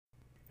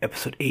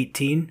Episode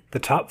 18, The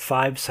Top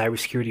 5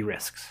 Cybersecurity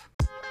Risks.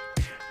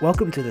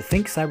 Welcome to the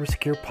Think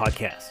Cybersecure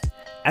podcast.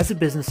 As a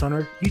business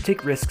owner, you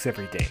take risks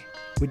every day.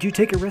 Would you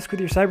take a risk with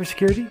your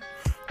cybersecurity?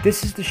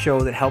 This is the show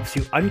that helps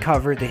you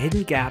uncover the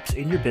hidden gaps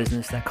in your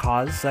business that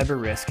cause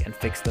cyber risk and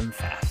fix them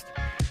fast.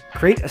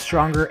 Create a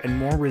stronger and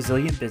more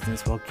resilient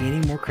business while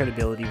gaining more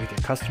credibility with your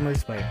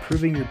customers by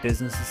improving your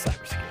business's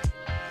cybersecurity.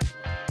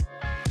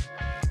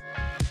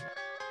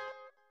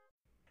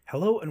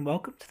 Hello and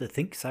welcome to the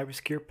Think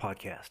Cybersecure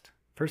podcast.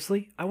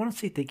 Firstly, I want to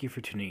say thank you for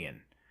tuning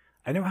in.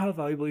 I know how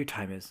valuable your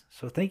time is,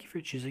 so thank you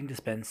for choosing to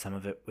spend some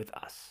of it with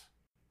us.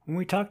 When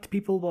we talk to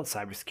people about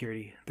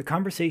cybersecurity, the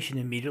conversation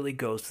immediately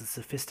goes to the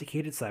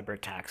sophisticated cyber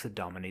attacks that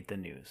dominate the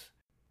news.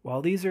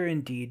 While these are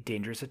indeed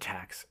dangerous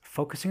attacks,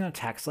 focusing on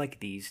attacks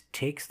like these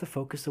takes the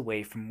focus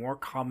away from more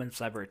common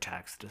cyber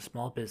attacks that a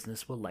small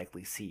business will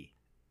likely see.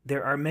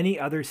 There are many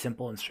other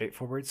simple and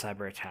straightforward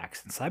cyber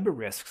attacks and cyber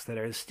risks that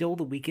are still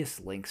the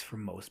weakest links for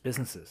most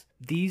businesses.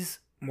 These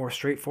more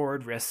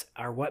straightforward risks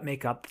are what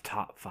make up the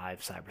top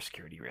 5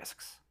 cybersecurity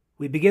risks.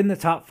 We begin the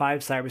top 5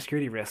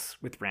 cybersecurity risks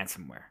with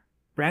ransomware.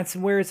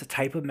 Ransomware is a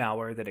type of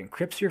malware that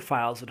encrypts your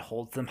files and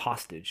holds them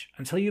hostage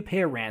until you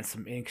pay a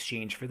ransom in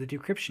exchange for the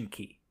decryption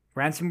key.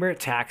 Ransomware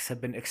attacks have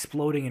been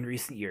exploding in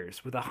recent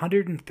years, with a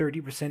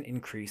 130%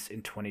 increase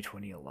in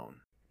 2020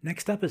 alone.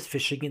 Next up is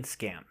phishing and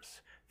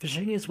scams.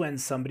 Phishing is when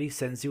somebody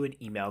sends you an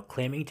email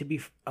claiming to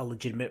be a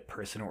legitimate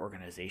person or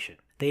organization.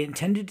 They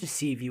intend to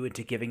deceive you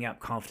into giving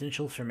up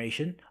confidential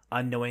information,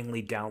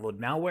 unknowingly download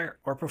malware,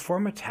 or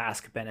perform a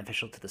task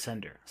beneficial to the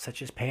sender,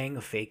 such as paying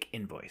a fake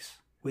invoice.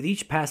 With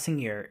each passing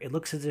year, it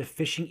looks as if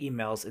phishing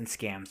emails and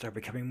scams are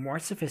becoming more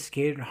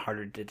sophisticated and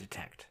harder to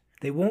detect.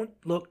 They won't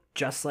look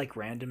just like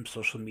random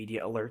social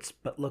media alerts,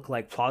 but look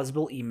like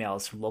plausible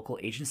emails from local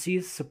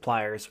agencies,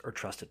 suppliers, or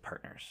trusted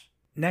partners.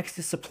 Next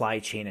is supply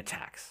chain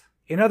attacks.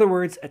 In other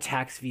words,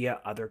 attacks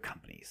via other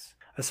companies.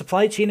 A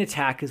supply chain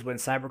attack is when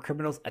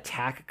cybercriminals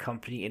attack a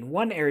company in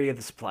one area of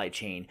the supply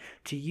chain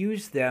to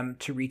use them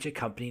to reach a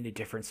company in a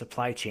different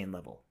supply chain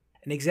level.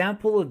 An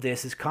example of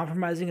this is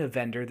compromising a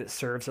vendor that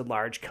serves a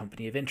large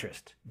company of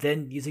interest,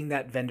 then using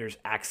that vendor's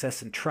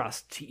access and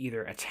trust to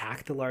either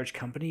attack the large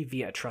company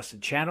via a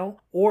trusted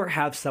channel or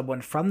have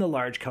someone from the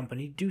large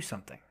company do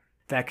something.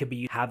 That could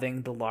be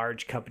having the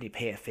large company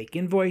pay a fake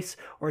invoice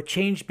or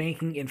change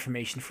banking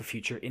information for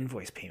future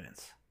invoice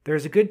payments. There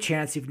is a good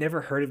chance you've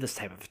never heard of this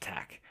type of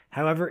attack.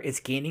 However, it's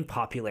gaining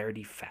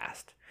popularity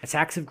fast.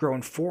 Attacks have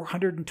grown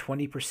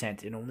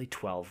 420% in only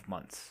 12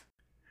 months.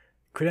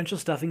 Credential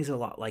stuffing is a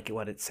lot like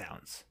what it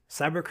sounds.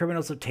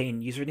 Cybercriminals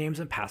obtain usernames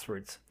and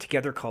passwords,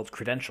 together called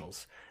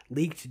credentials,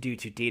 leaked due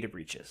to data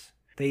breaches.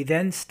 They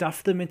then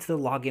stuff them into the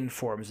login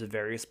forms of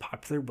various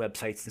popular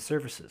websites and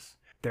services.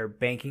 They're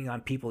banking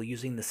on people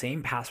using the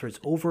same passwords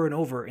over and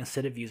over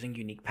instead of using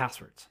unique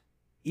passwords.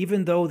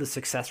 Even though the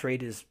success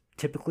rate is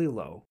typically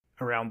low,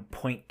 around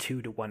 0.2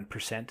 to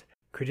 1%,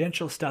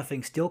 credential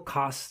stuffing still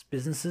costs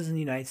businesses in the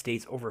United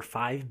States over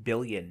 $5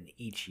 billion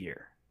each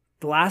year.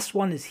 The last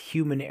one is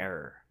human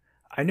error.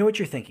 I know what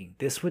you're thinking,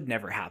 this would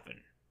never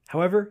happen.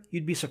 However,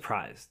 you'd be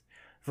surprised.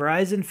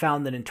 Verizon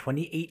found that in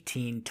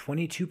 2018,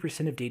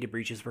 22% of data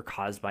breaches were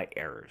caused by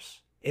errors.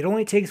 It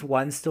only takes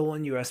one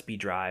stolen USB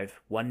drive,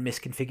 one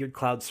misconfigured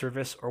cloud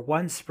service, or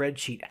one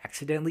spreadsheet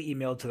accidentally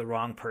emailed to the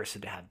wrong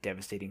person to have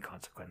devastating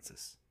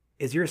consequences.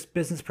 Is your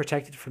business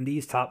protected from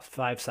these top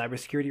 5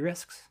 cybersecurity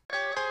risks?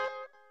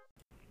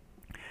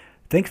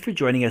 Thanks for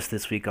joining us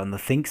this week on the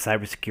Think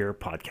Cybersecure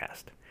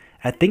podcast.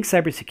 At Think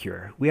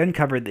Cybersecure, we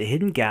uncover the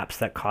hidden gaps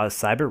that cause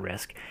cyber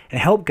risk and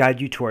help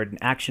guide you toward an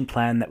action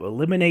plan that will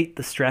eliminate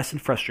the stress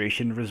and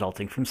frustration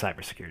resulting from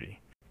cybersecurity.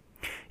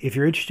 If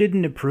you're interested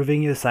in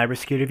improving the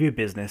cybersecurity of your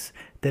business,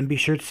 then be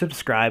sure to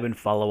subscribe and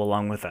follow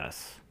along with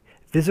us.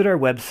 Visit our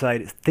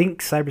website,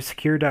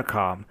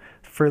 thinkcybersecure.com,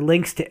 for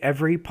links to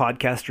every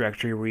podcast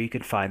directory where you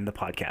can find the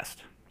podcast.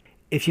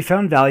 If you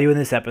found value in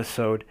this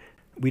episode,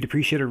 we'd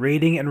appreciate a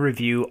rating and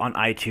review on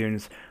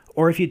iTunes,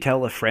 or if you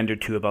tell a friend or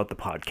two about the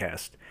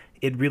podcast.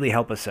 It'd really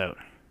help us out.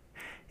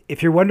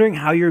 If you're wondering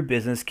how your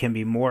business can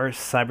be more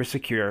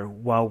cybersecure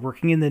while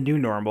working in the new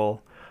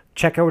normal,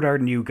 check out our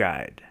new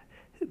guide,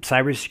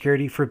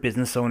 Cybersecurity for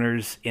Business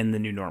Owners in the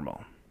New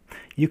Normal.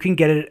 You can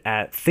get it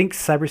at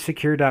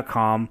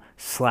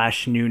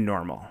thinkcybersecure.com/new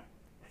normal.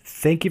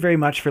 Thank you very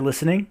much for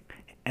listening,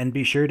 and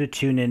be sure to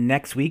tune in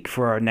next week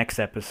for our next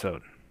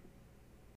episode.